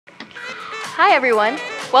Hi everyone,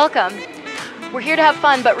 welcome. We're here to have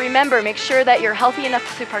fun, but remember, make sure that you're healthy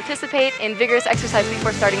enough to participate in vigorous exercise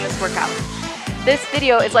before starting this workout. This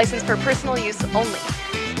video is licensed for personal use only.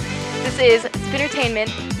 This is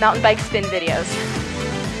Spintertainment mountain bike spin videos.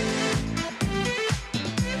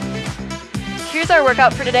 Here's our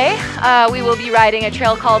workout for today. We will be riding a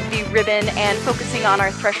trail called the Ribbon and focusing on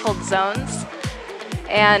our threshold zones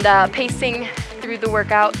and pacing through the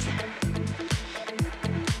workout.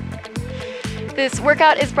 This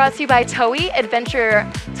workout is brought to you by Toei Adventure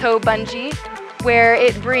Tow Bungee, where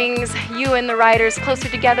it brings you and the riders closer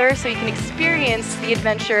together so you can experience the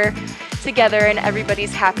adventure together and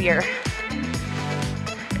everybody's happier.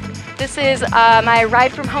 This is my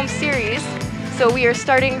Ride From Home series, so we are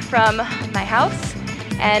starting from my house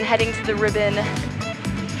and heading to the Ribbon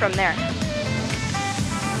from there.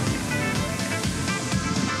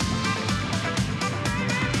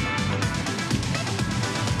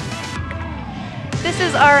 This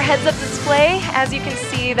is our heads-up display. As you can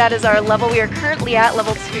see, that is our level. We are currently at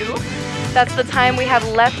level 2. That's the time we have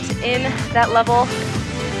left in that level.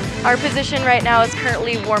 Our position right now is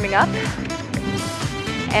currently warming up.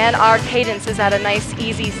 And our cadence is at a nice,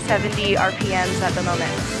 easy 70 RPMs at the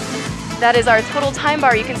moment. That is our total time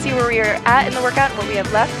bar. You can see where we are at in the workout and what we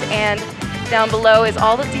have left. And down below is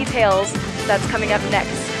all the details that's coming up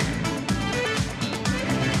next.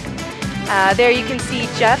 There you can see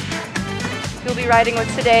Geoff, we'll be riding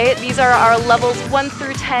with today. These are our levels 1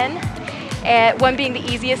 through 10, and 1 being the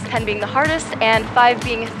easiest, 10 being the hardest, and 5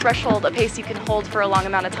 being threshold, a pace you can hold for a long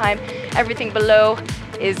amount of time. Everything below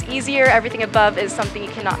is easier, everything above is something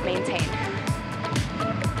you cannot maintain.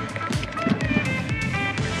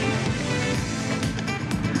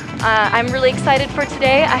 I'm really excited for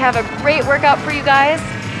today. I have a great workout for you guys,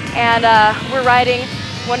 and we're riding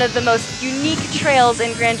one of the most unique trails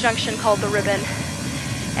in Grand Junction called the Ribbon.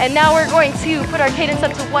 And now we're going to put our cadence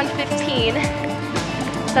up to 115.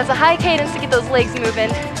 That's a high cadence to get those legs moving.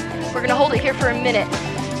 We're gonna hold it here for a minute.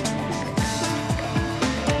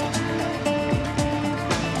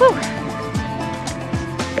 Whew.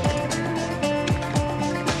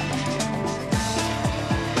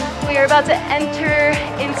 We are about to enter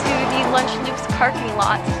into the Lunch Loops parking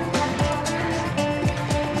lot.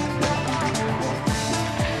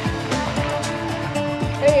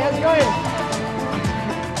 Hey, how's it going?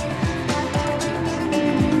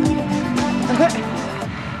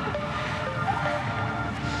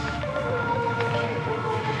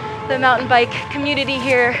 The mountain bike community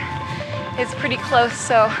here is pretty close,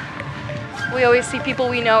 so we always see people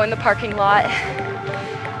we know in the parking lot.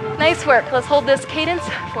 Nice work. Let's hold this cadence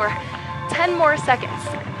for 10 more seconds.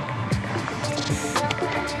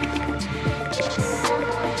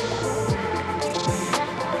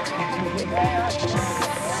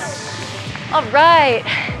 All right.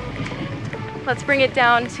 Let's bring it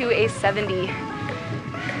down to a 70.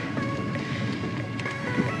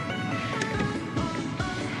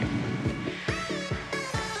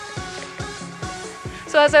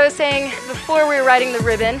 So as I was saying before, we were riding the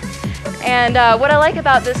Ribbon, and what I like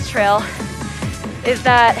about this trail is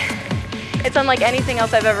that it's unlike anything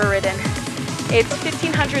else I've ever ridden. It's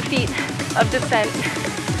 1,500 feet of descent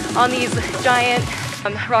on these giant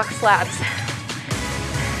rock slabs.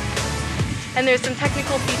 And there's some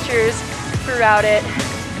technical features throughout it,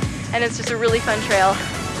 and it's just a really fun trail.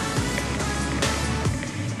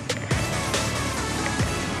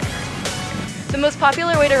 The most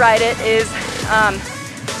popular way to ride it is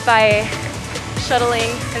by shuttling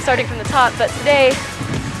and starting from the top, but today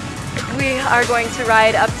we are going to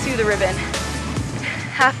ride up to the Ribbon.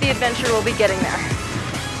 Half the adventure will be getting there.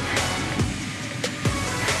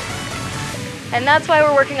 And that's why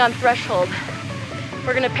we're working on threshold.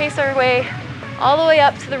 We're gonna pace our way all the way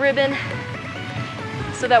up to the Ribbon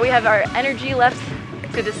so that we have our energy left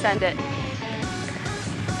to descend it.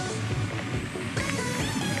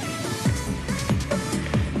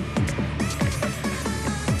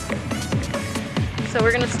 So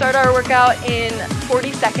we're gonna start our workout in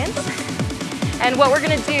 40 seconds. And what we're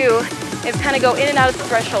gonna do is kind of go in and out of the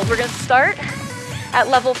threshold. We're gonna start at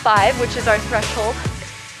level 5, which is our threshold,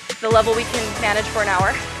 the level we can manage for an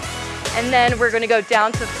hour. And then we're gonna go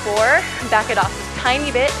down to 4, back it off a tiny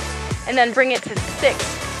bit, and then bring it to 6,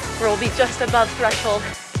 where we'll be just above threshold.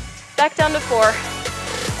 Back down to 4,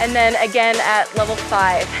 and then again at level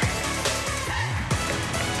 5.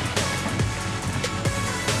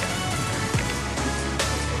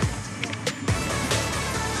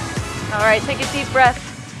 All right, take a deep breath.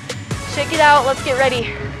 Shake it out, let's get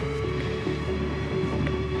ready.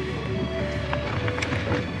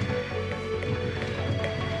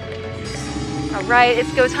 All right,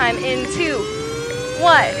 it's go time in 2,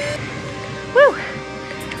 1. Woo!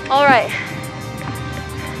 All right.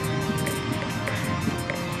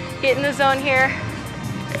 Get in the zone here.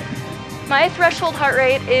 My threshold heart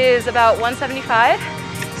rate is about 175.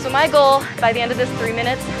 So my goal by the end of this 3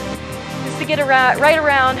 minutes is to get right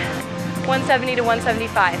around 170 to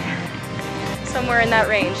 175, somewhere in that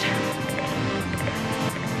range.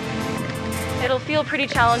 It'll feel pretty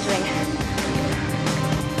challenging.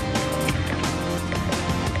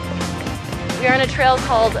 We are on a trail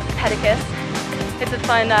called Pedicus. It's a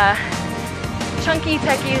fun, chunky,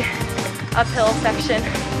 techy uphill section.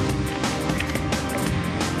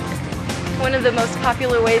 One of the most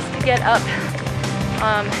popular ways to get up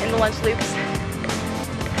in the lunch loops.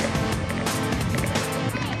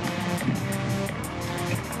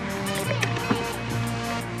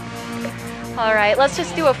 All right, let's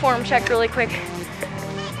just do a form check really quick.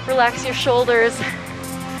 Relax your shoulders,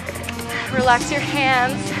 relax your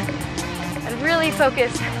hands, and really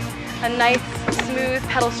focus on nice, smooth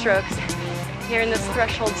pedal strokes here in this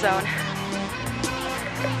threshold zone.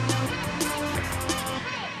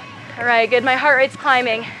 All right, good, my heart rate's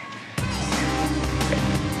climbing.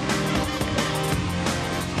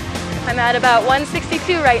 I'm at about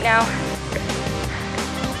 162 right now.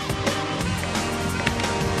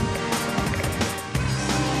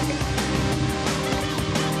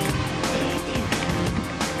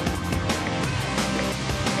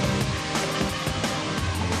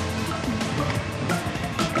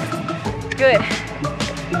 Good.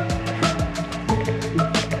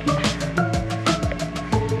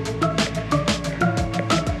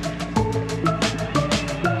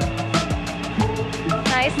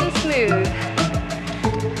 Nice and smooth.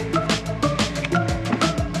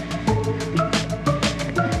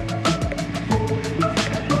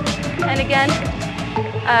 And again,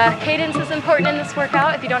 cadence is important in this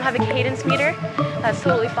workout. If you don't have a cadence meter, that's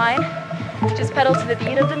totally fine. Just pedal to the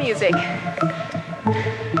beat of the music.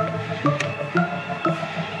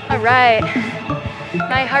 All right,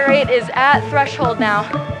 my heart rate is at threshold now,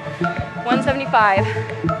 175.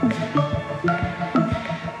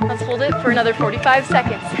 Let's hold it for another 45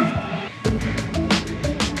 seconds.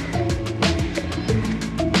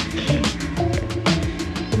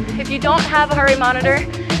 If you don't have a heart rate monitor,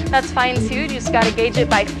 that's fine too, you just gotta gauge it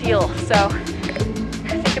by feel. So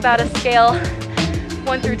think about a scale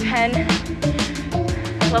 1 through 10,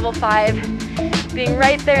 level 5, being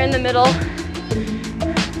right there in the middle.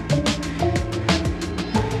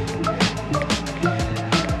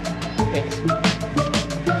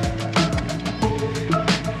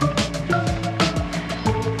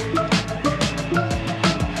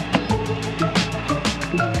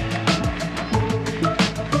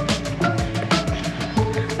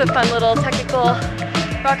 A fun little technical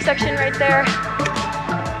rock section right there.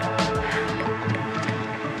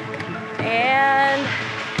 And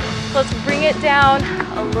let's bring it down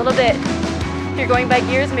a little bit. If you're going by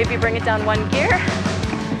gears, maybe bring it down 1 gear.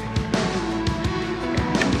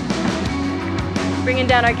 Bringing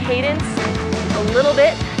down our cadence a little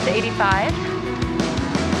bit to 85.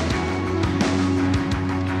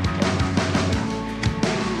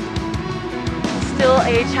 Still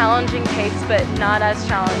a challenging pace, but not as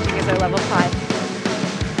challenging as our level 5.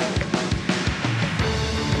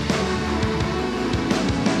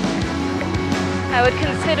 I would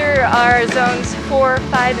consider our zones 4,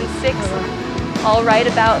 5, and 6 all right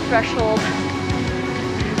about threshold.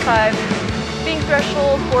 5 being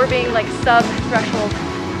threshold, 4 being like sub-threshold,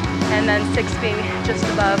 and then 6 being just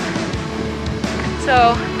above.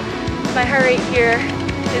 So my heart rate here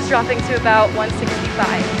is dropping to about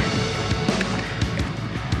 165.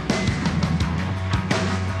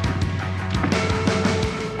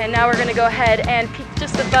 And now we're gonna go ahead and peak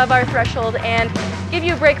just above our threshold and give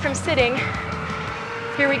you a break from sitting.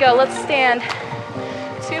 Here we go, let's stand.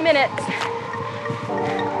 2 minutes.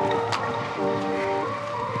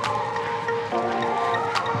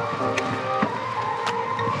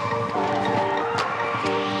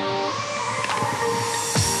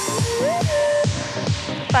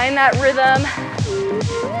 Find that rhythm,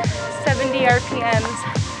 70 RPMs.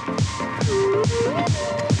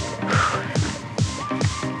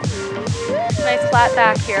 Nice flat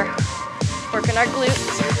back here. Working our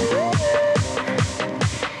glutes.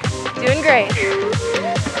 Doing great.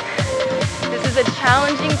 This is a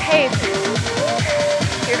challenging pace.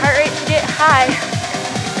 Your heart rate should get high.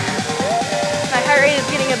 My heart rate is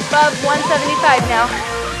getting above 175 now.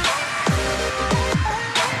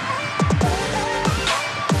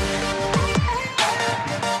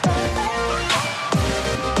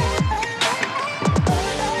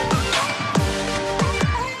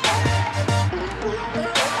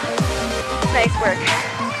 Nice work.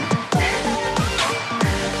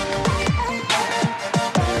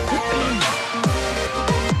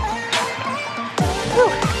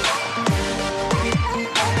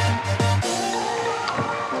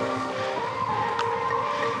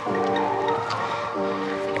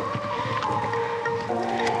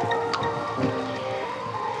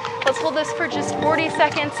 hold this for just 40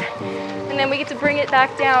 seconds, and then we get to bring it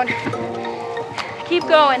back down. Keep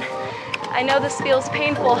going. I know this feels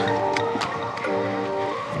painful.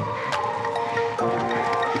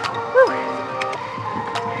 Whew.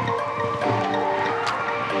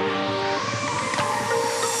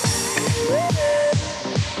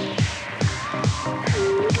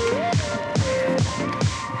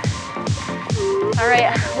 All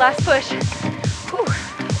right, last push. Whew.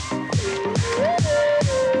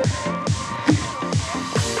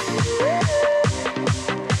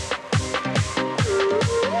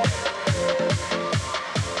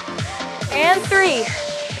 And 3,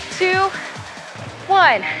 2,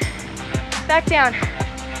 1. Back down.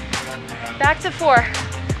 Back to 4.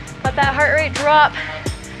 Let that heart rate drop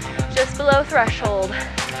just below threshold.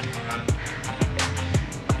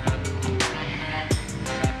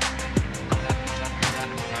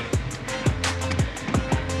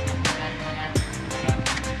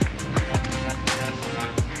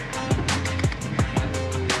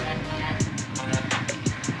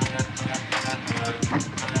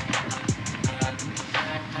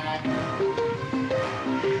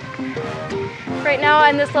 Right now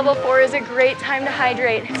on this level 4 is a great time to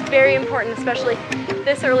hydrate. It's very important, especially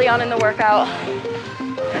this early on in the workout.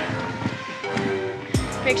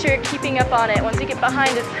 Make sure you're keeping up on it. Once you get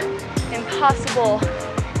behind, it's impossible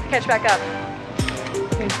to catch back up.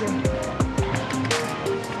 Thank you.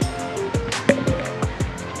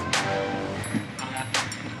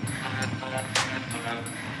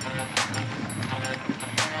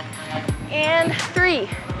 And 3,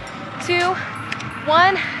 2,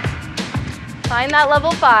 1. Find that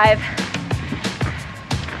level 5.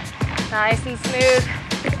 Nice and smooth.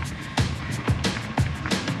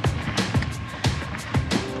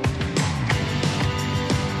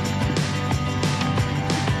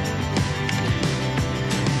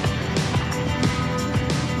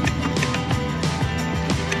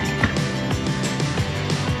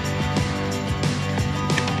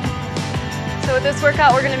 So with this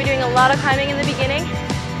workout, we're going to be doing a lot of climbing in the beginning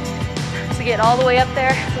to get all the way up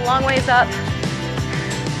there. It's a long ways up,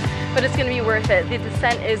 but it's going to be worth it. The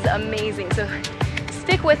descent is amazing, so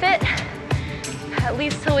stick with it, at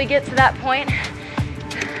least till we get to that point,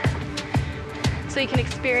 so you can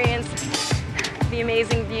experience the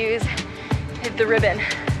amazing views, hit the ribbon.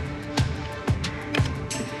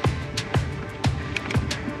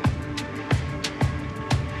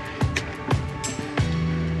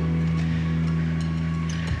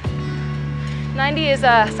 '90 is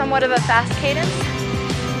somewhat of a fast cadence,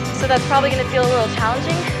 so that's probably going to feel a little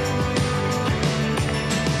challenging,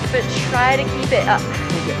 but try to keep it up.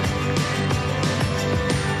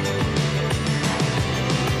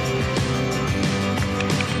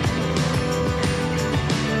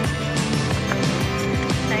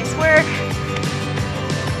 Nice work.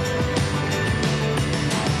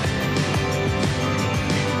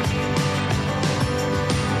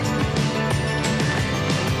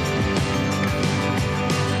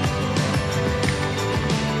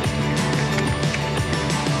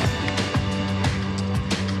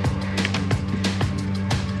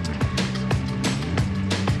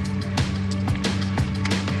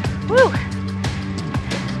 Woo!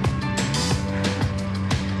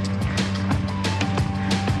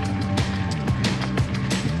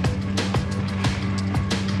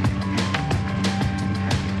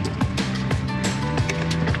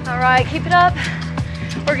 All right, keep it up.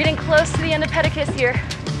 We're getting close to the end of pedicus here.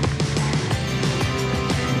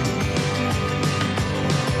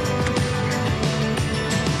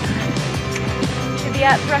 Should be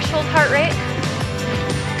at threshold heart rate.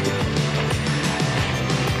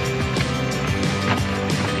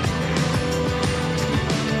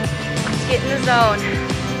 Get in the zone.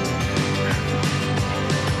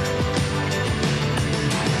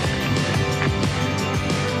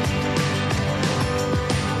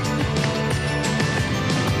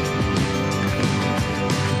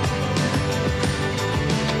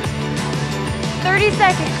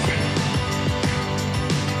 Seconds.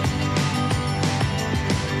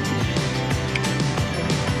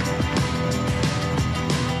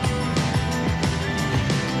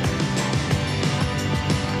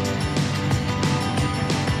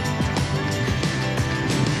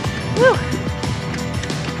 Woo.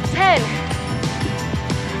 10.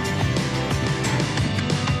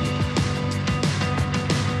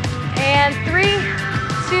 And 3,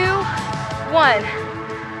 2, 1.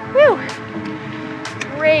 Woo.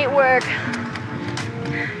 Great work.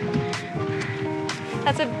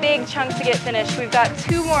 That's a big chunk to get finished. We've got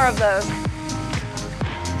 2 more of those.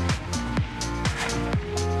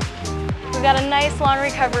 We've got a nice long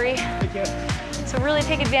recovery. So really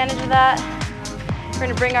take advantage of that. We're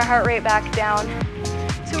gonna bring our heart rate back down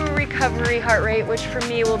to a recovery heart rate, which for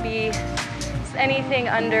me will be anything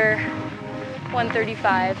under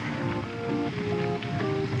 135.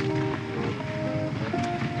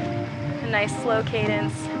 A nice slow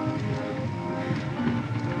cadence.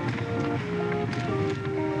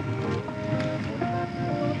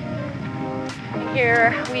 And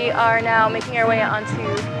here we are now making our way onto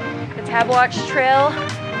the Tab Watch Trail,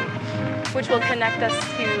 which will connect us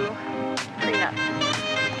to Prenup.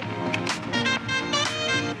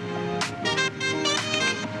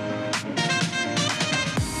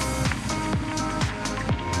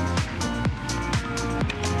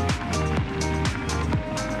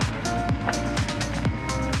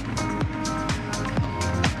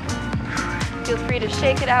 Feel free to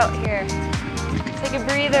shake it out here. Take a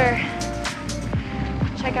breather.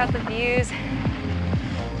 Check out the views.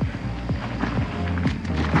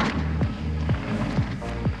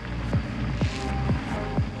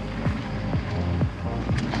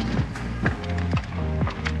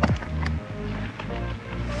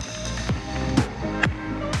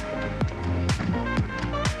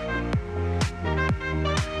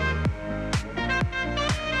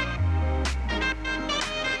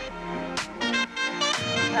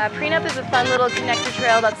 Prenup is a fun little connector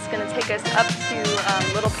trail that's going to take us up to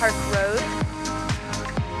Little Park Road.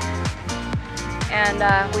 And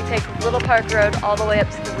we take Little Park Road all the way up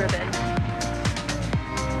to the ribbon.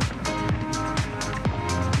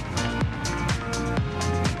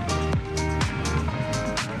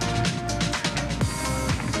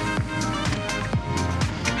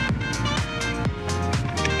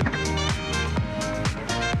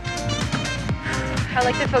 I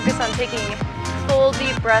like to focus on taking full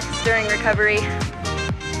deep breaths during recovery.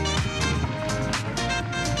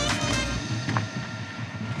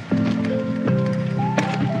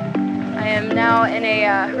 I am now in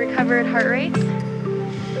a recovered heart rate.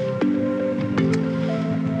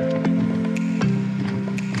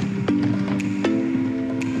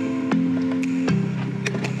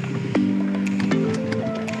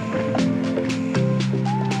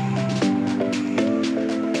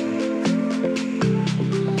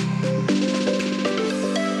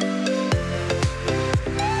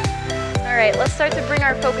 Alright, let's start to bring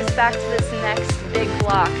our focus back to this next big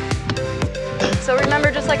block. So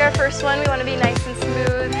remember, just like our first one, we want to be nice and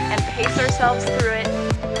smooth and pace ourselves through it.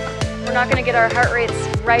 We're not going to get our heart rates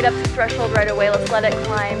right up to threshold right away. Let's let it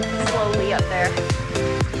climb slowly up there.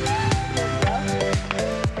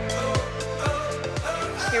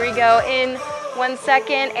 Here we go, in 1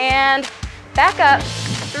 second and back up,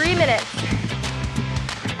 3 minutes.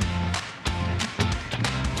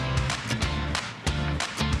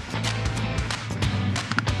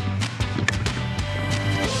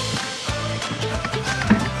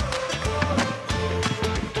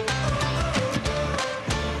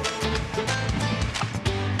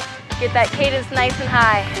 Get that cadence nice and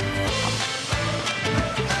high.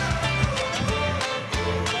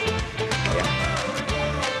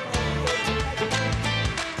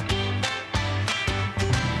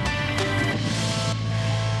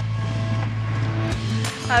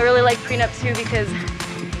 I really like Prenup too because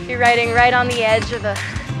you're riding right on the edge of the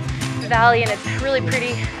valley and it's really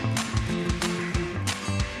pretty.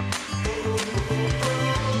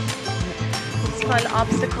 There's fun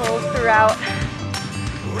obstacles throughout.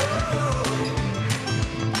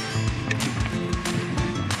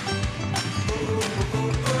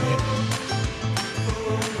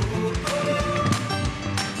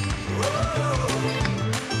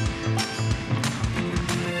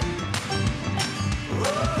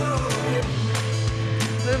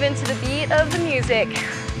 Move into the beat of the music.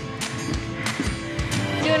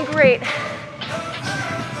 Doing great.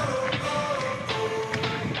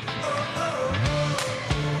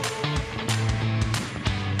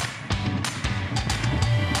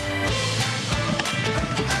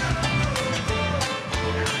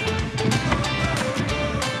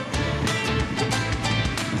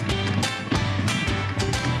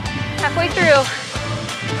 Halfway through.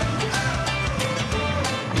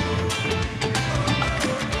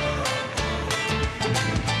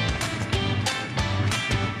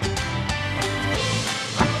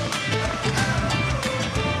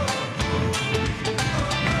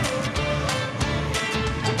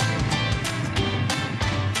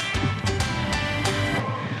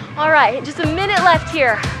 All right, just a minute left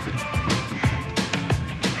here.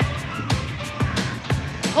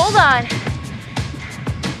 Hold on.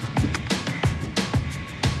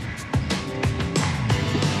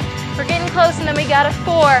 We're getting close and then we got a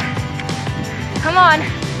 4. Come on.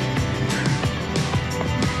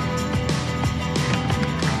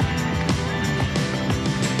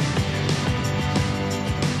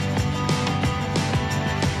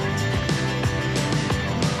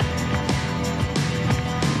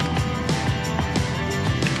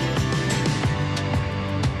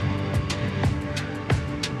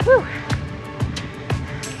 Whew.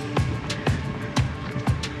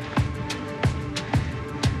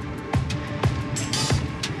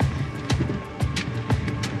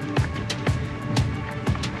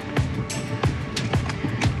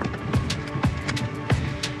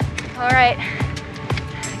 All right,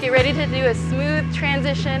 get ready to do a smooth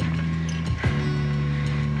transition.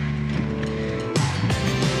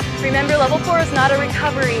 Remember, level 4 is not a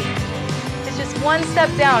recovery. It's just one step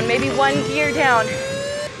down, maybe one gear down.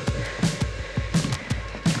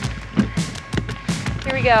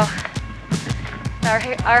 Here we go.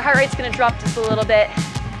 Our heart rate's gonna drop just a little bit.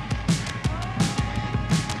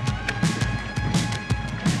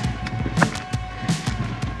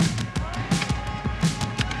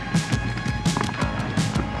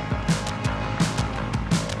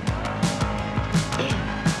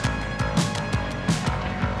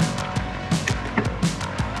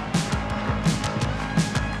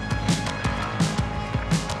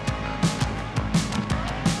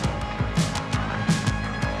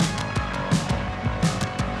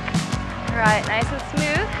 All right, nice and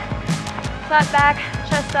smooth. Flat back,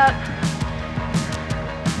 chest up.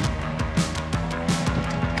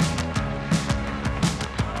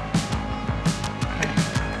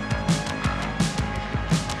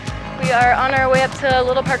 We are on our way up to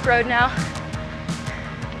Little Park Road now.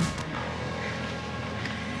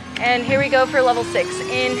 And here we go for level 6.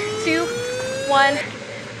 In 2, 1.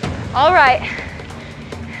 All right.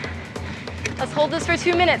 Let's hold this for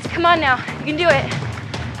 2 minutes. Come on now, you can do it.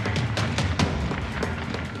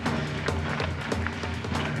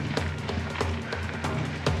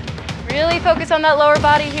 Really focus on that lower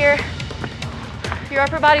body here. Your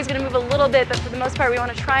upper body's gonna move a little bit, but for the most part, we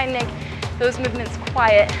wanna try and make those movements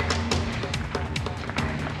quiet.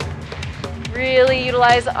 Really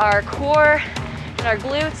utilize our core and our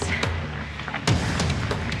glutes.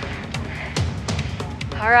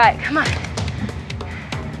 All right, come on.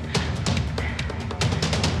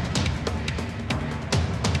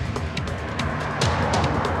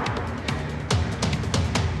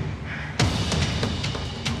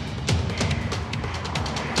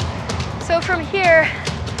 So from here,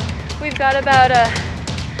 we've got about a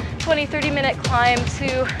 20-30 minute climb to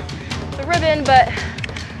the ribbon, but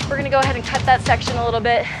we're gonna go ahead and cut that section a little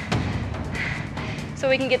bit so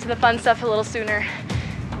we can get to the fun stuff a little sooner.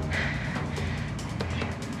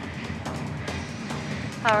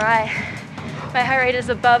 All right, my heart rate is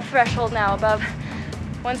above threshold now, above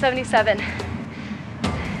 177.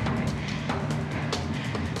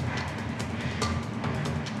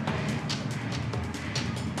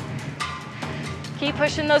 Keep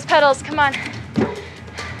pushing those pedals, come on.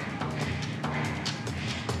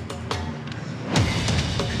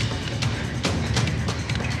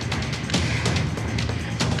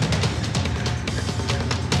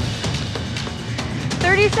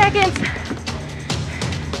 Seconds.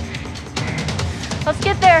 Let's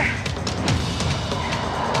get there.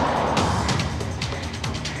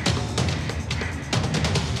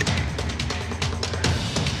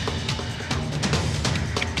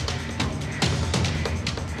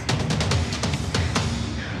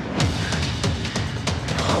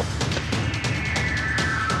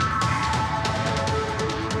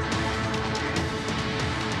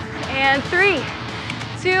 And 3,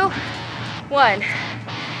 2, 1.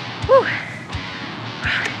 Whew.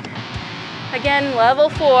 Again, level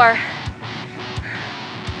 4.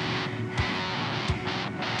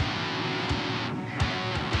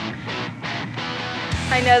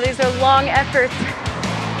 I know these are long efforts,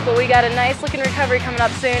 but we got a nice looking recovery coming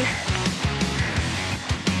up soon.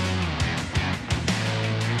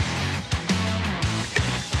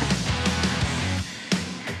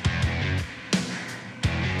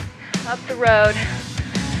 Up the road.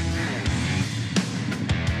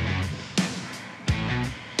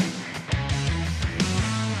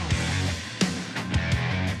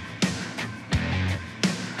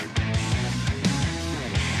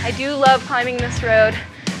 I do love climbing this road.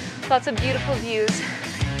 Lots of beautiful views.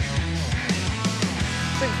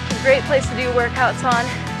 It's a great place to do workouts on.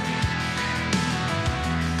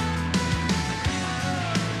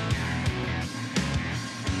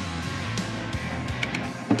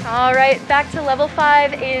 All right, back to level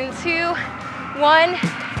 5 in 2, 1.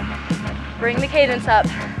 Bring the cadence up.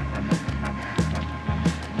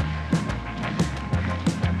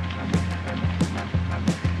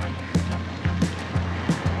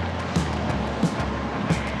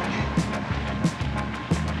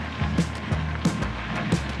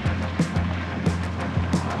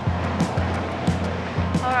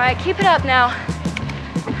 All right, keep it up now.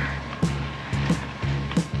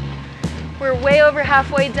 We're way over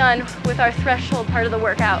halfway done with our threshold part of the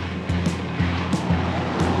workout.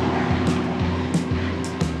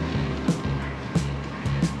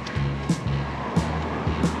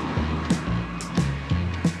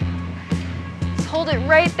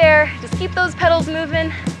 right there. Just keep those pedals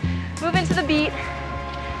moving. Move into the beat.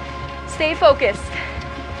 Stay focused.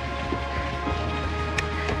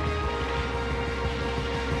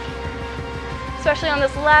 Especially on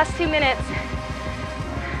this last 2 minutes.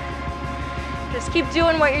 Just keep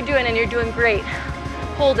doing what you're doing and you're doing great.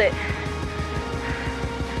 Hold it.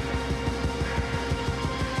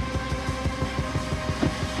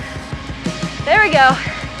 There we go.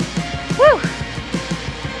 Woo!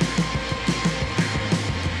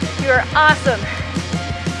 You are awesome.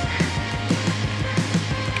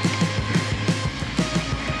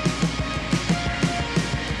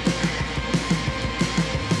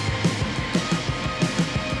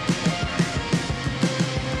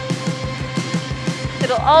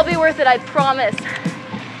 It'll all be worth it, I promise.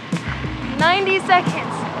 90 seconds.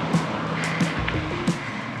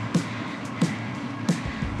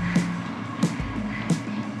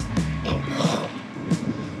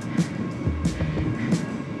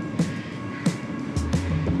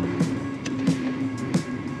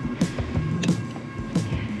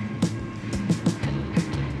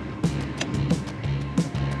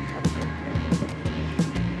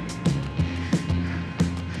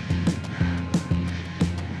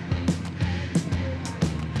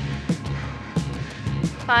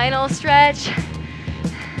 Final stretch.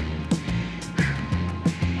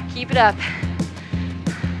 Keep it up.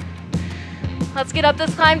 Let's get up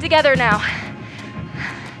this climb together now.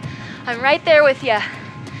 I'm right there with you.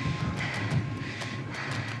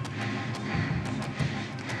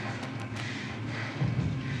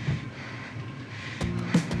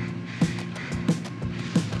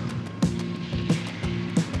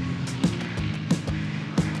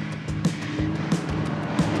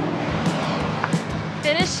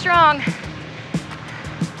 Finish strong.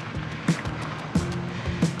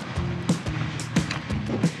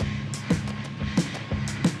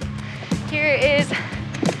 Here is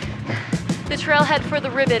the trailhead for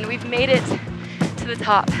the ribbon. We've made it to the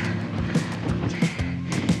top.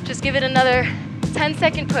 Just give it another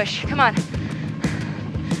 10-second push. Come on.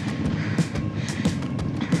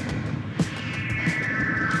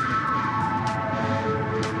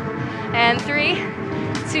 And 3,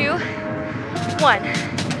 2, 1.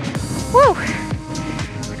 Woo!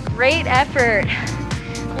 Great effort.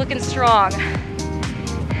 Looking strong.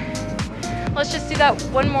 Let's just do that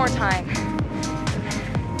one more time.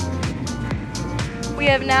 We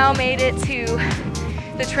have now made it to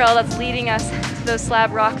the trail that's leading us to those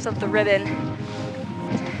slab rocks of the ribbon.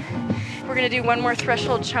 We're gonna do one more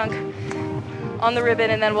threshold chunk on the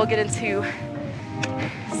ribbon and then we'll get into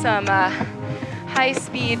some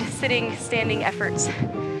high-speed sitting, standing efforts.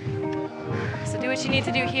 So do what you need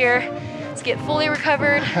to do here to get fully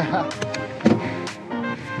recovered.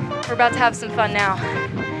 We're about to have some fun now.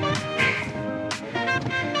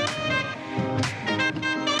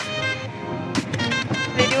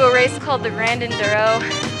 They do a race called the Grand Enduro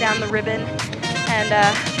down the ribbon, and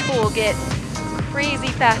people will get crazy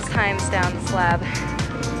fast times down the slab.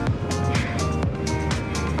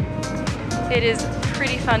 It is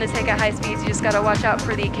pretty fun to take at high speeds. You just gotta watch out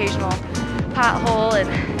for the occasional pothole and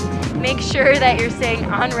make sure that you're staying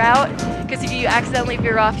en route, because if you accidentally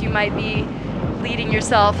veer off, you might be leading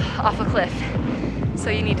yourself off a cliff. So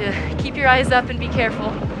you need to keep your eyes up and be careful.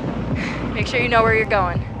 Make sure you know where you're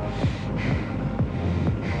going.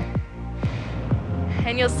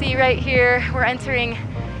 And you'll see right here, we're entering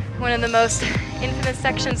one of the most infamous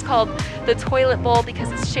sections called the toilet bowl,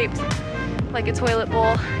 because it's shaped like a toilet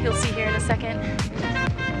bowl. You'll see here in a second.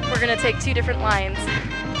 We're gonna take 2 different lines.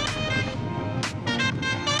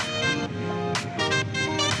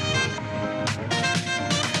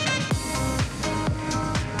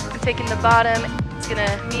 I'm taking the bottom. It's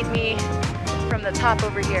gonna meet me from the top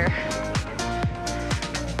over here.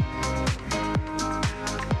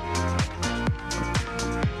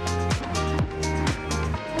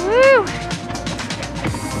 Woo!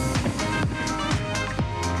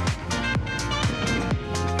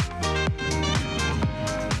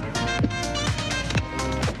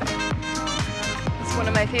 It's one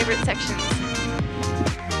of my favorite sections.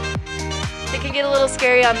 It can get a little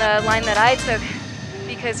scary on the line that I took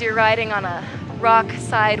because you're riding on a rock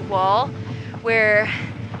side wall where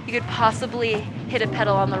you could possibly hit a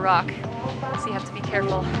pedal on the rock. So you have to be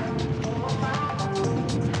careful.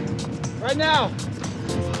 Right now.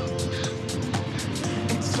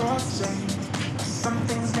 Some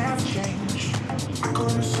things never change. I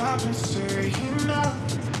couldn't stop and say enough.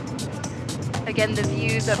 Again, the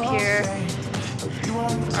views up here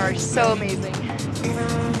are so amazing.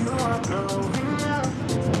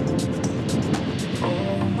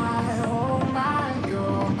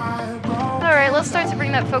 All right, let's start to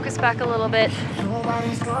bring that focus back a little bit.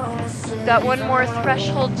 Got one more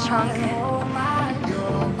threshold chunk.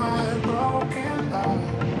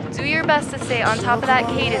 Do your best to stay on top of that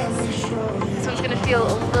cadence. This one's gonna feel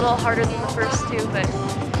a little harder than the first two, but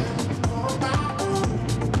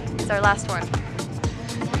it's our last one.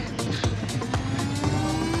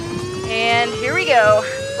 And here we go,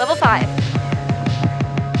 level 5.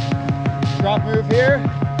 Drop move here.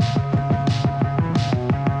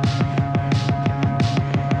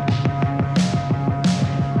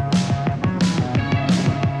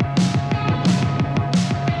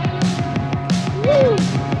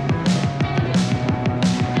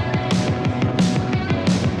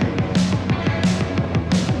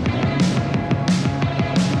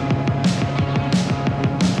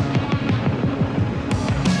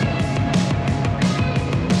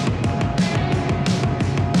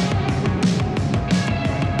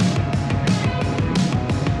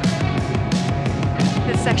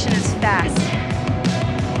 Section is fast.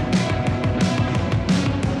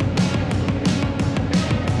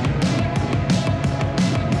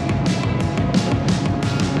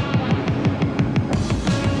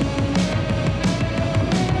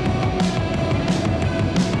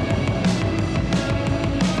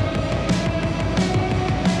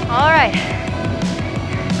 All right.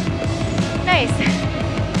 Nice.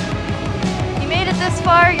 You made it this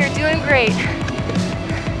far, you're doing great.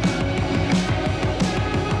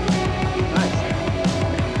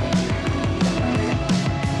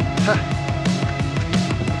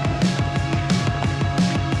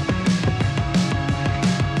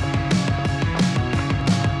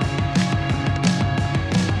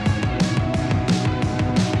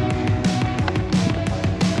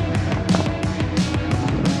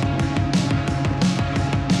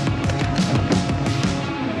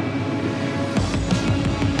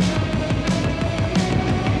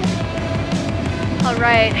 All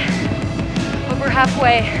right, hope we're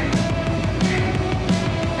halfway.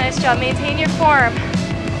 Nice job, maintain your form.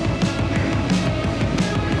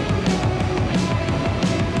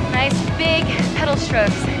 Nice big pedal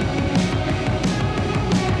strokes.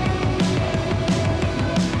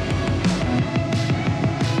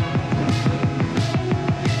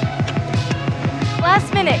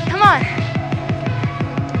 Last minute, come on.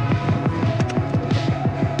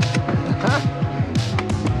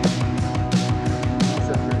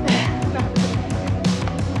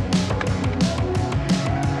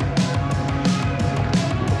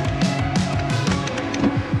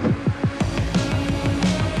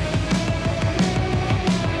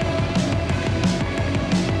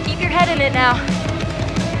 In it now.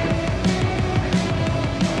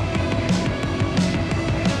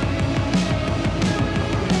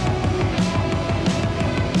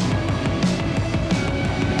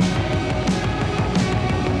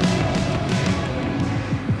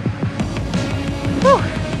 Whew.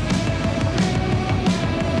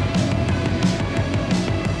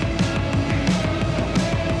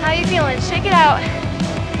 How you feeling? Shake it out.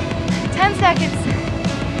 10 seconds.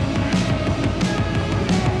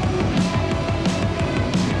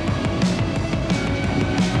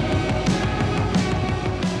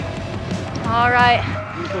 All right,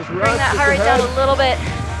 bring that heart rate down a little bit.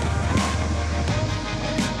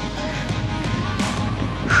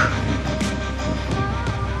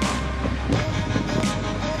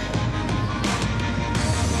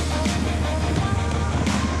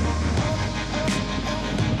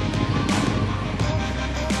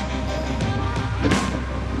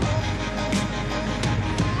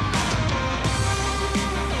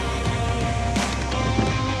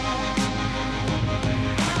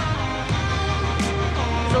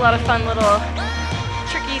 A lot of fun little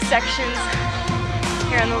tricky sections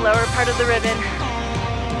here on the lower part of the ribbon.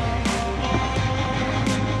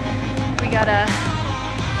 We got a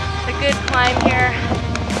good climb here.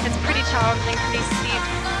 It's pretty challenging, pretty steep.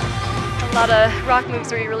 A lot of rock moves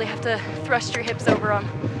where you really have to thrust your hips over them.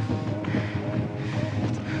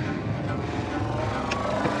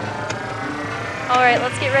 All right,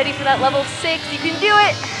 let's get ready for that level 6. You can do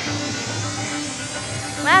it.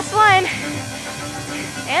 Last one.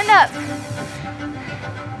 And up.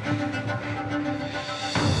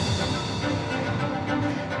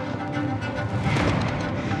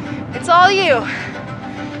 It's all you.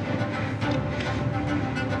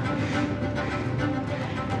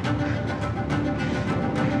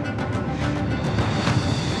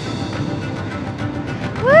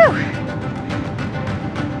 Woo!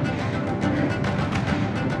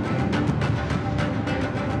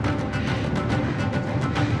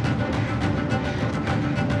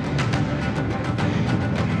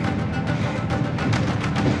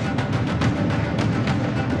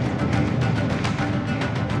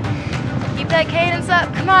 that cadence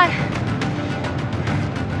up, come on.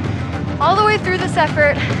 All the way through this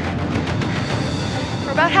effort.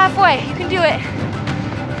 We're about halfway, you can do it.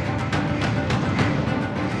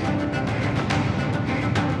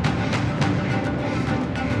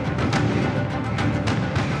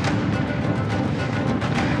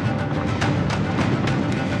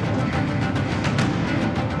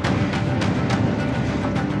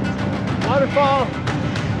 Waterfall.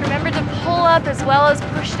 Remember to pull up as well as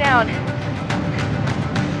push down.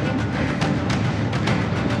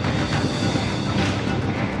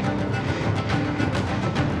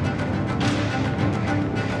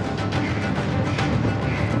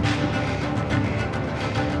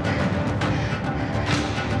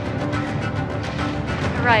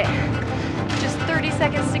 All right, just 30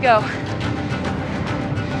 seconds to go.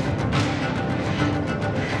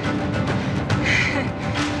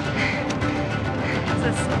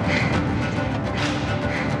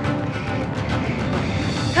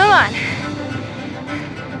 Come on.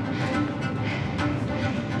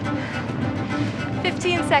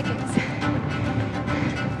 15 seconds.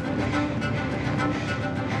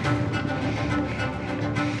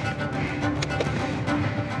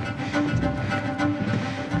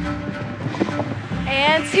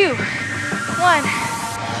 And 2, 1.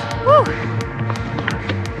 Woo.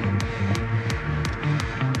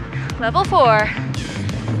 Level 4.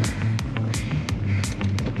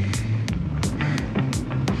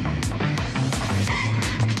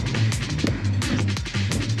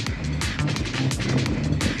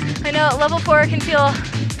 I know level 4 can feel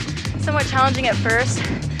somewhat challenging at first,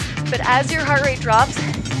 but as your heart rate drops,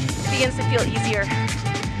 it begins to feel easier.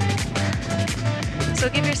 So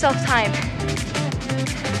give yourself time.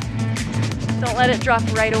 Don't let it drop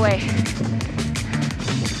right away.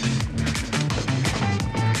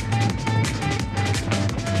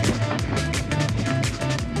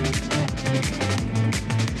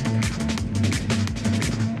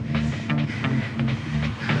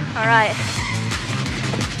 All right.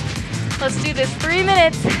 Let's do this, 3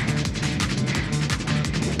 minutes.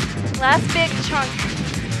 Last big chunk.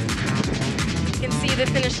 You can see the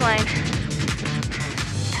finish line.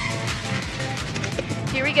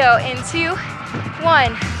 Here we go, in 2,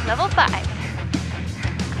 1, level 5.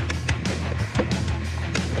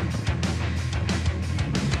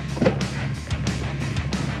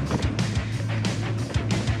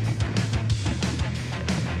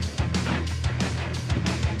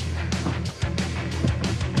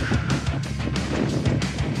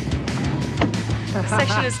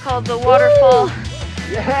 Section is called the waterfall. Woo!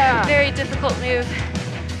 Yeah. Very difficult move.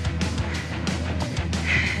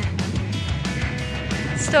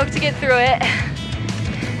 Stoked to get through it.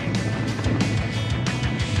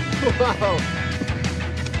 Wow.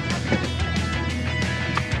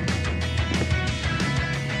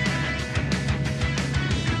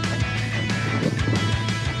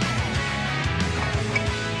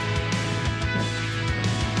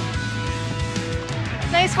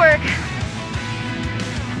 Nice work.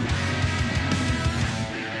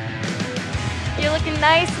 You're looking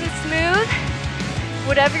nice and smooth.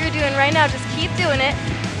 Whatever you're doing right now, just keep doing it.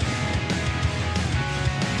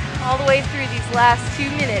 All the way through these last 2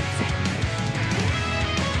 minutes.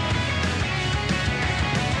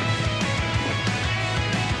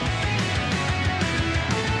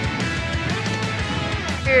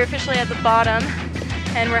 We're officially at the bottom,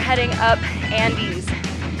 and we're heading up Andes.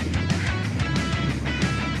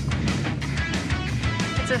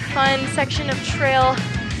 It's a fun section of trail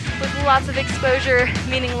with lots of exposure,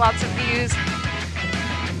 meaning lots of views.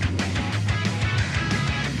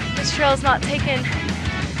 This trail is not taken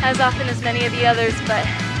as often as many of the others, but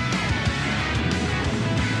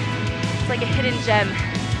it's like a hidden gem.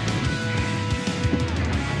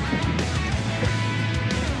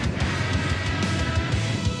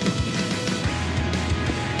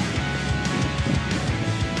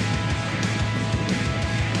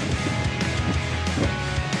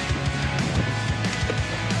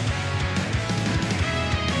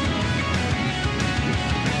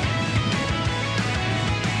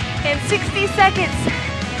 In 60 seconds.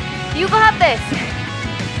 You got this.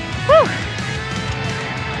 Woo.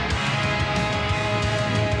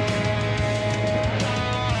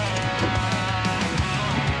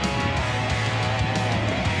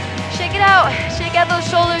 Shake it out. Shake out those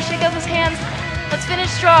shoulders, shake out those hands. Let's finish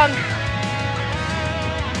strong.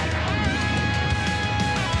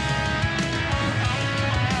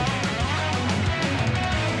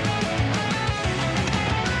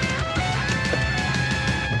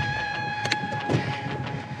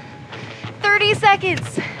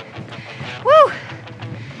 Seconds. Woo!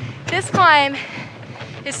 This climb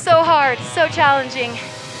is so hard, so challenging.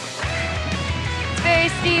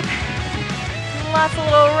 very steep. Lots of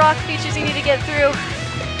little rock features you need to get through.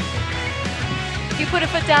 If you put a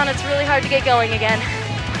foot down, it's really hard to get going again.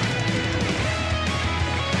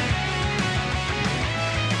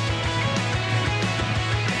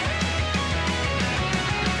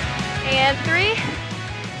 And 3,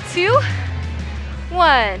 2,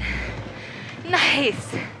 1.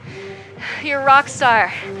 Nice. You're a rock star.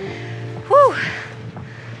 Whew.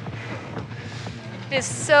 It is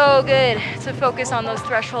so good to focus on those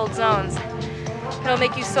threshold zones. It'll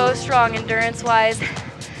make you so strong endurance-wise.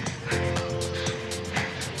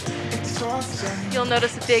 You'll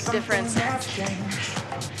notice a big difference.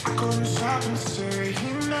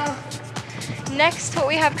 Next, what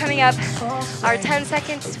we have coming up are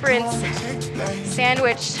 10-second sprints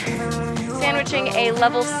sandwiching a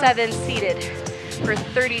level 7 seated for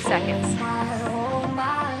 30 seconds.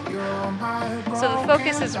 So the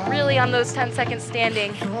focus is really on those 10 seconds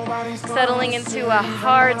standing, settling into a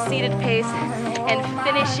hard seated pace and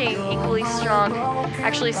finishing equally strong,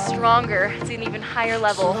 actually stronger to an even higher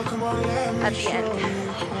level at the end,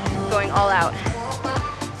 going all out.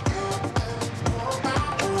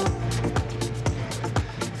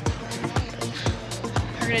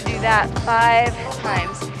 We're gonna do that 5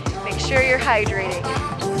 times. Make sure you're hydrating.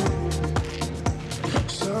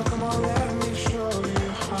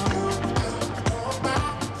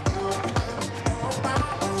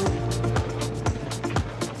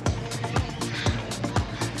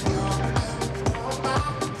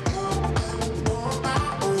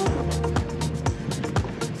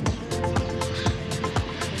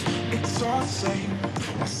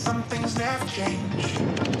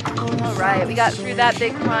 All right, we got through that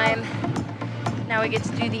big climb. Now we get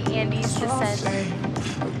to do the Andes descent.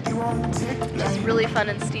 It's really fun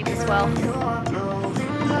and steep as well.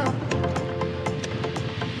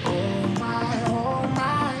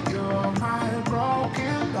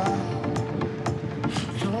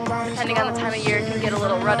 Depending on the time of year, it can get a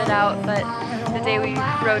little rutted out, but the day we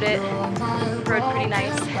rode it, rode pretty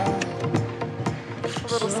nice. A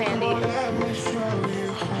little sandy.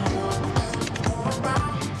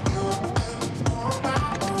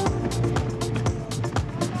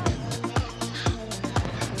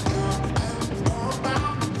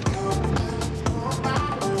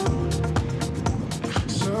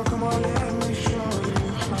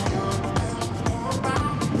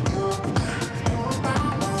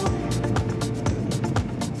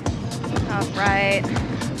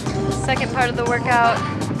 Second part of the workout.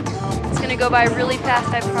 It's going to go by really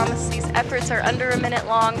fast, I promise. These efforts are under a minute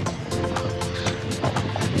long.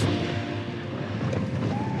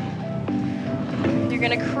 You're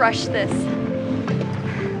going to crush this.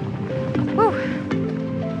 Woo!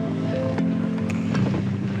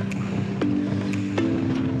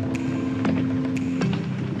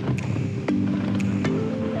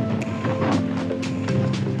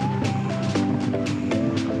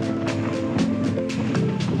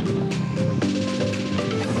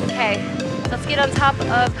 Let's get on top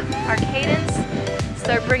of our cadence.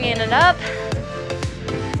 Start bringing it up.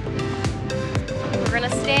 We're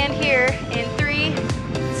gonna stand here in 3,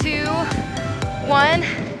 2, 1.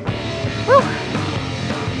 Woo!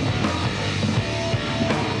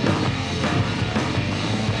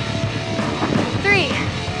 Three,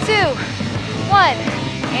 2, 1.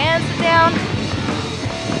 And sit down.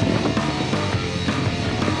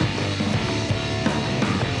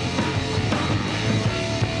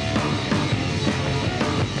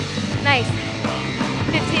 Nice.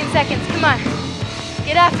 15 seconds, come on.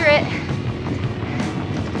 Get after it.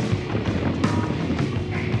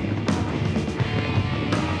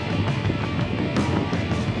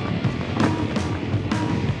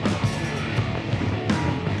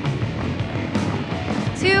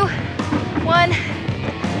 Two, 1,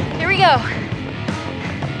 here we go.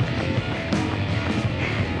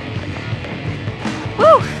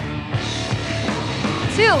 Woo!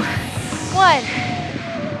 2, 1.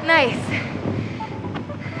 Nice.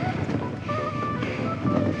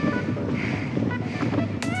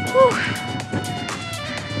 Whew.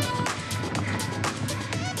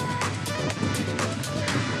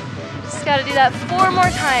 Just gotta do that 4 more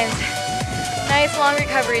times. Nice long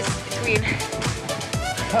recoveries between.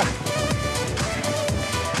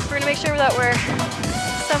 We're gonna make sure that we're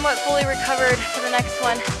somewhat fully recovered for the next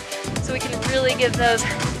one so we can really give those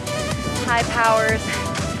high powers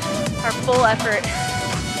our full effort.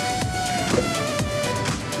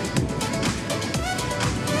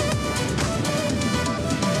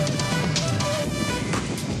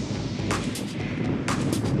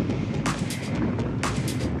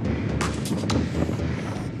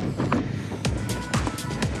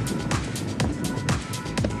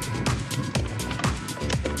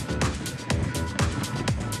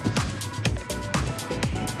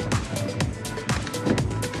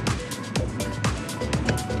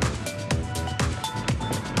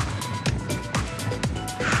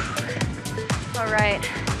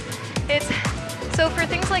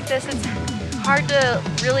 this, it's hard to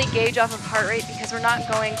really gauge off of heart rate because we're not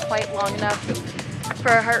going quite long enough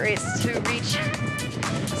for our heart rates to reach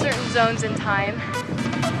certain zones in time.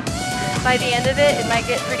 By the end of it, it might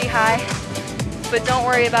get pretty high, but don't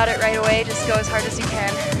worry about it right away. Just go as hard as you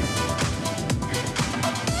can.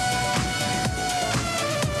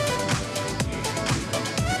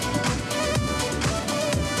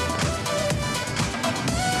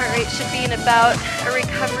 Heart rate should be in about a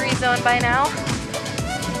recovery zone by now.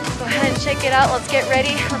 Go ahead and shake it out. Let's get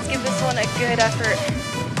ready. Let's give this one a good effort.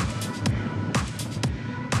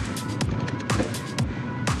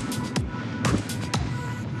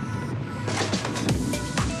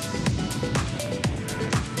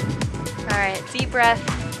 All right, deep breath.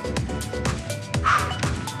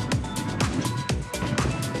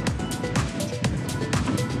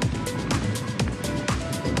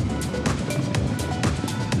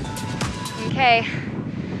 Okay,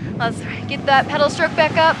 let's get that pedal stroke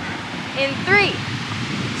back up in 3,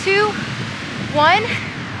 2, 1.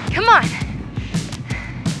 Come on.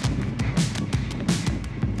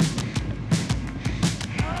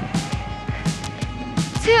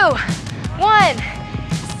 Two, 1.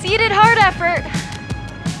 Seated hard effort.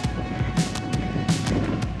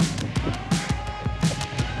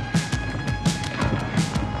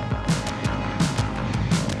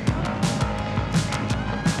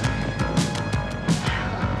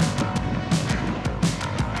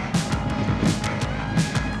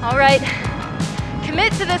 All right,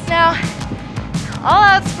 commit to this now. All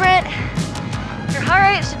out sprint. Your heart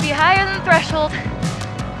rate should be higher than the threshold.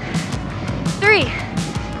 3,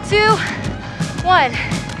 2, 1.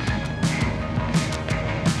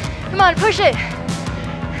 Come on, push it.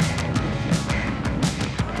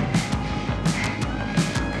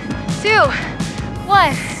 2,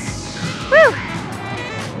 1. Woo!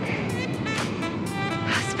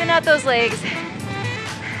 Spin out those legs.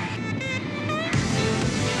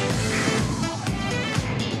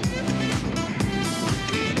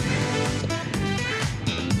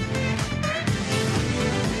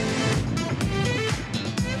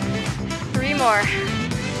 More.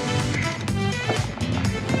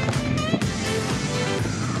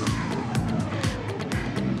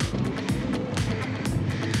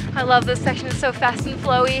 I love this section, it's so fast and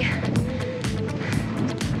flowy.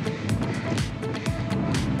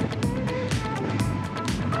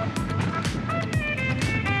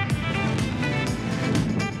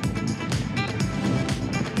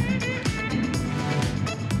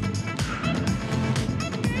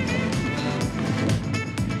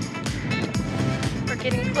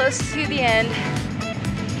 Getting close to the end.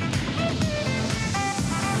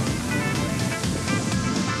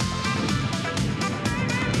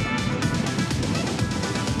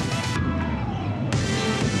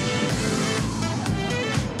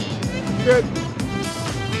 Good.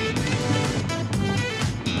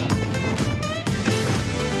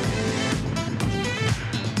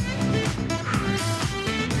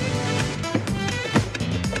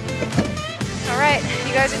 All right,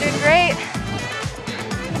 you guys are doing great.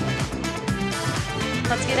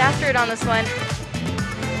 Let's get after it on this one.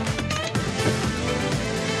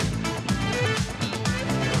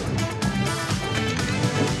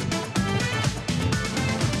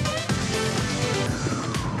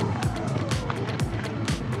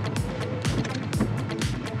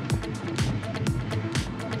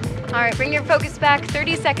 All right, bring your focus back,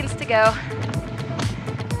 30 seconds to go.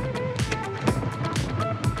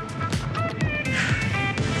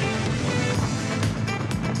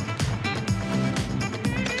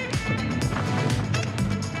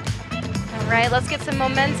 All right, let's get some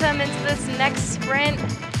momentum into this next sprint.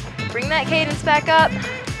 Bring that cadence back up.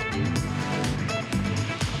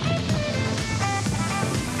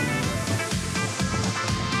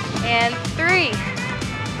 And 3,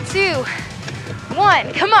 2,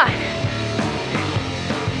 1, come on.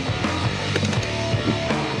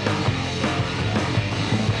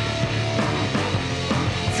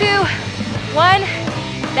 2, 1,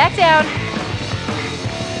 back down.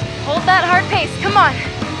 Hold that hard pace, come on.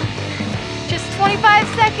 Just 25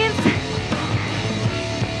 seconds.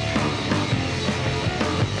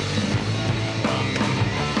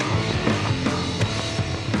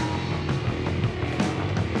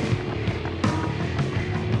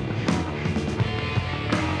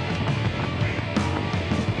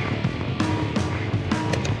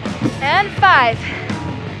 And 5,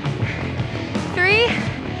 3,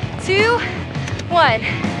 2, 1.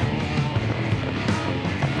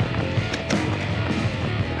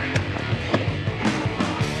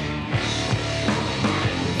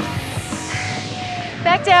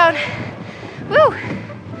 Back down. Woo!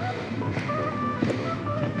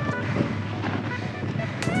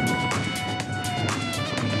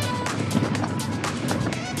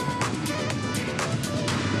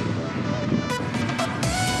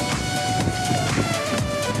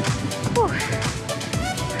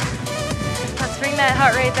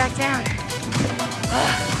 way back down.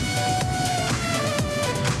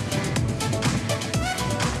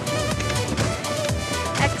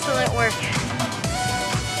 Excellent work.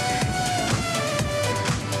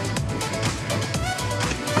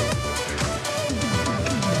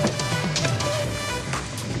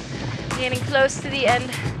 Getting close to the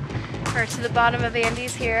end, or to the bottom of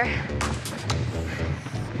Andes here.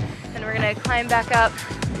 And we're gonna climb back up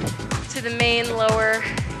to the main lower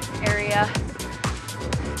area.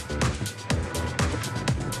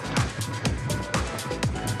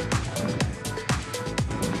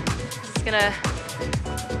 This is gonna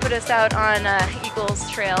put us out on Eagles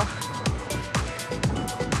Trail.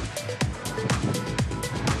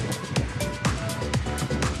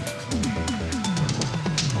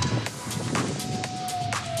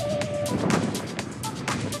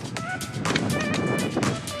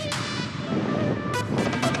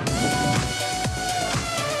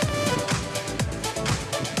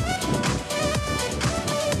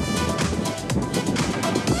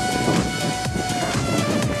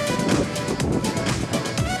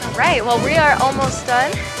 Alright, well we are almost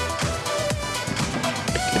done.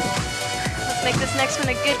 Let's make this next one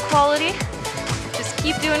a good quality. Just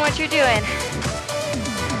keep doing what you're doing.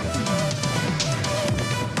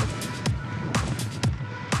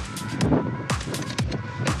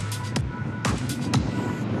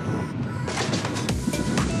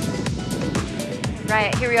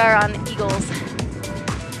 Right, here we are on Eagles.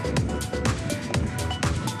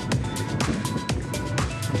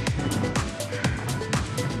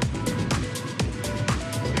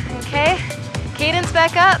 Okay, cadence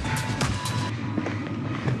back up.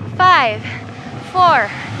 5, 4,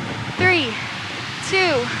 3,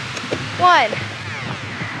 2, 1.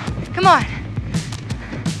 Come on.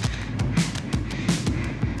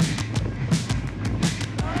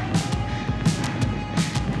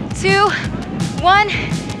 Two, 1,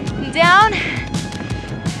 down.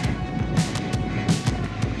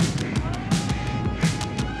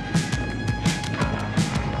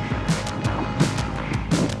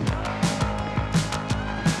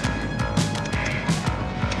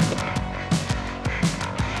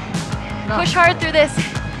 Push hard through this.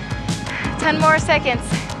 10 more seconds.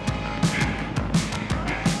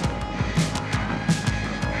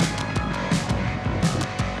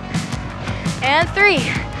 And 3,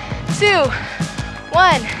 2,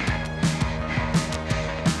 1.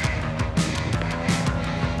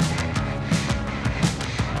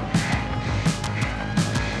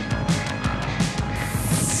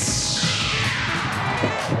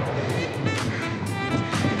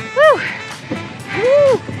 Woo!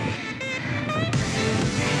 Woo!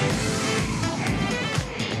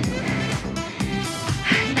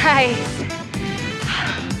 Nice.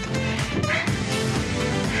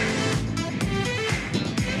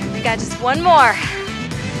 We got just one more.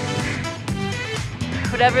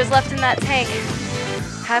 Whatever's left in that tank,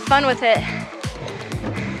 have fun with it.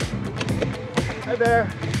 Hi there.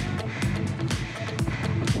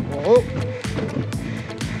 Whoa.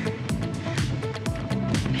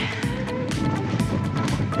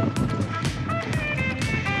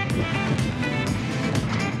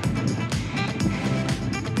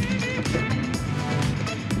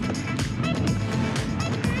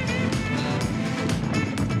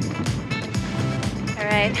 All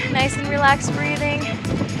right, nice and relaxed breathing.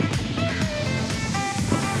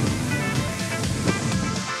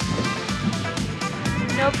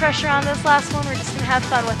 No pressure on this last one, we're just gonna have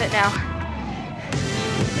fun with it now.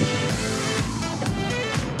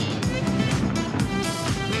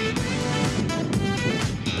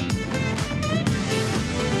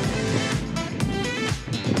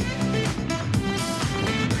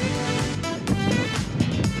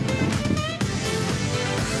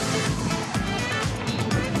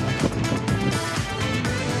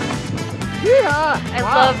 I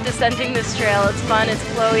love descending this trail. It's fun, it's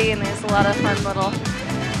flowy, and there's a lot of fun little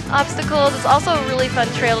obstacles. It's also a really fun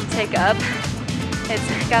trail to take up.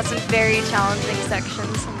 It's got some very challenging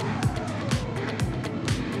sections.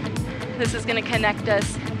 This is going to connect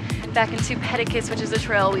us back into Pedicus, which is a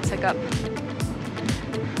trail we took up.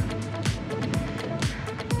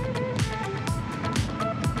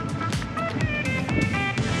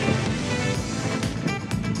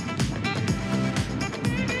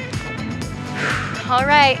 All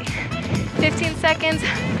right, 15 seconds,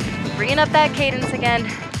 bringing up that cadence again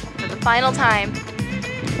for the final time.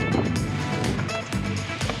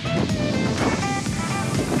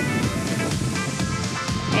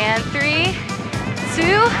 And 3,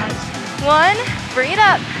 2, 1, bring it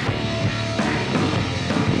up.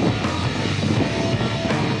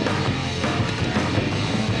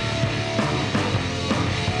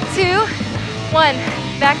 Two, 1,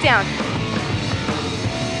 back back down.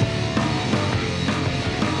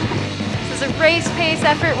 This is a race pace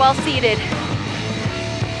effort while seated.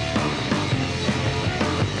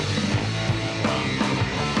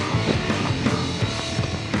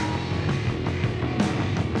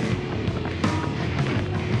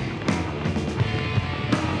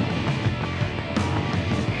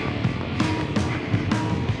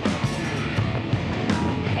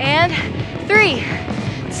 And 3,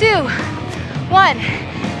 2, 1,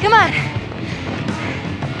 come on.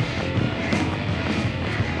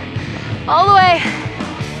 All the way.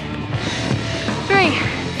 3,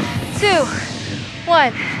 2,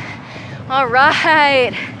 1. All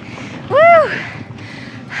right. Woo!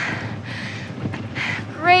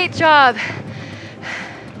 Great job.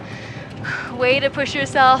 Way to push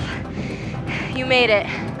yourself. You made it.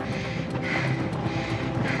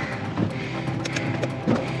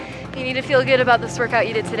 You need to feel good about this workout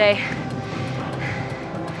you did today.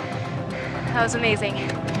 That was amazing.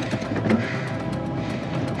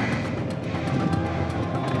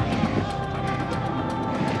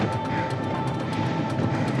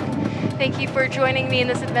 Thank you for joining me in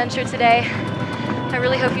this adventure today. I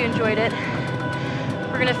really hope you enjoyed it.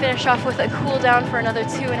 We're gonna finish off with a cool down for another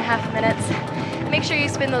 2.5 minutes. Make sure you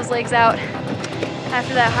spin those legs out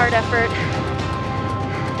after that hard effort.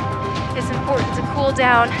 It's important to cool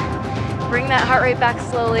down. Bring that heart rate back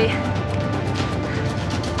slowly.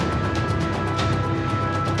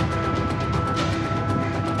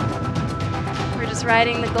 We're just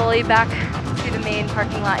riding the goalie back to the main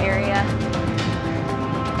parking lot area.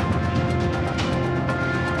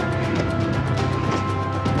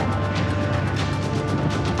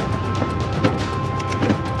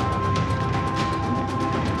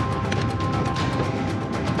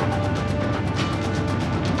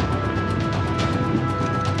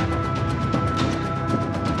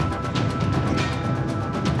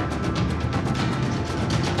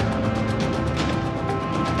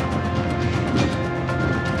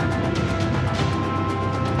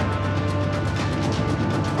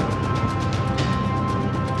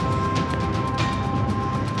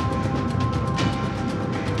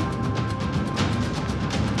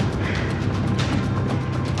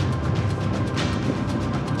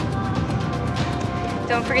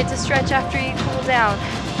 Don't forget to stretch after you cool down.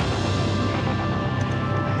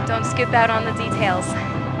 Don't skip out on the details.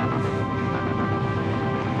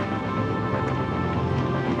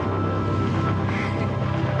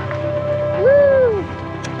 Woo!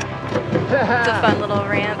 It's a fun little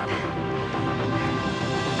ramp.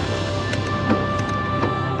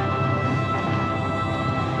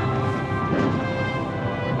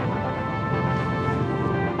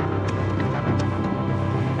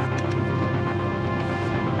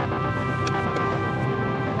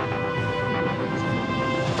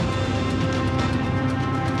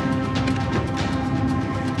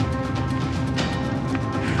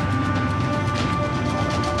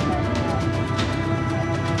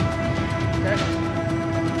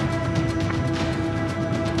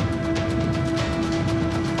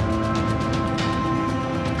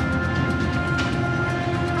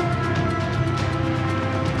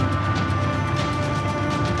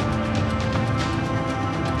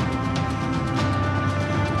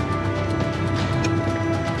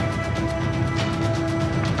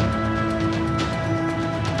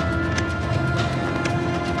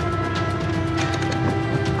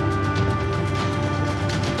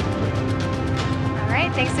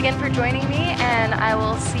 Thanks again for joining me, and I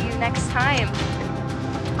will see you next time.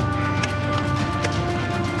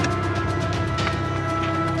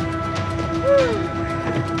 Woo.